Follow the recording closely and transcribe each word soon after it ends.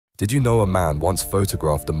Did you know a man once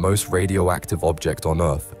photographed the most radioactive object on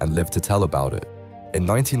Earth and lived to tell about it? In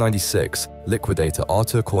 1996, liquidator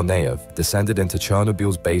Artur Korneyev descended into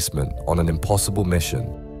Chernobyl's basement on an impossible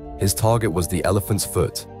mission. His target was the elephant's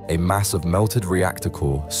foot, a mass of melted reactor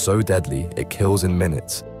core so deadly it kills in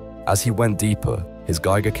minutes. As he went deeper, his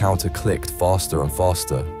Geiger counter clicked faster and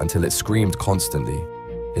faster until it screamed constantly.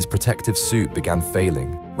 His protective suit began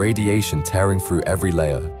failing, radiation tearing through every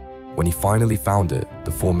layer. When he finally found it,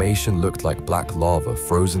 the formation looked like black lava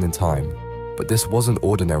frozen in time. But this wasn't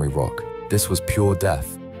ordinary rock, this was pure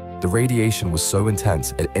death. The radiation was so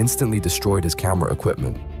intense it instantly destroyed his camera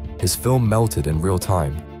equipment. His film melted in real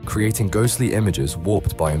time, creating ghostly images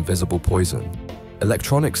warped by invisible poison.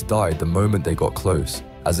 Electronics died the moment they got close,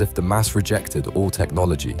 as if the mass rejected all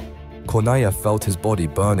technology. Korneyev felt his body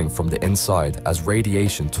burning from the inside as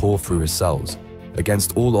radiation tore through his cells.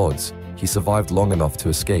 Against all odds, he survived long enough to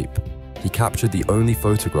escape. He captured the only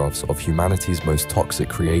photographs of humanity's most toxic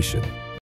creation.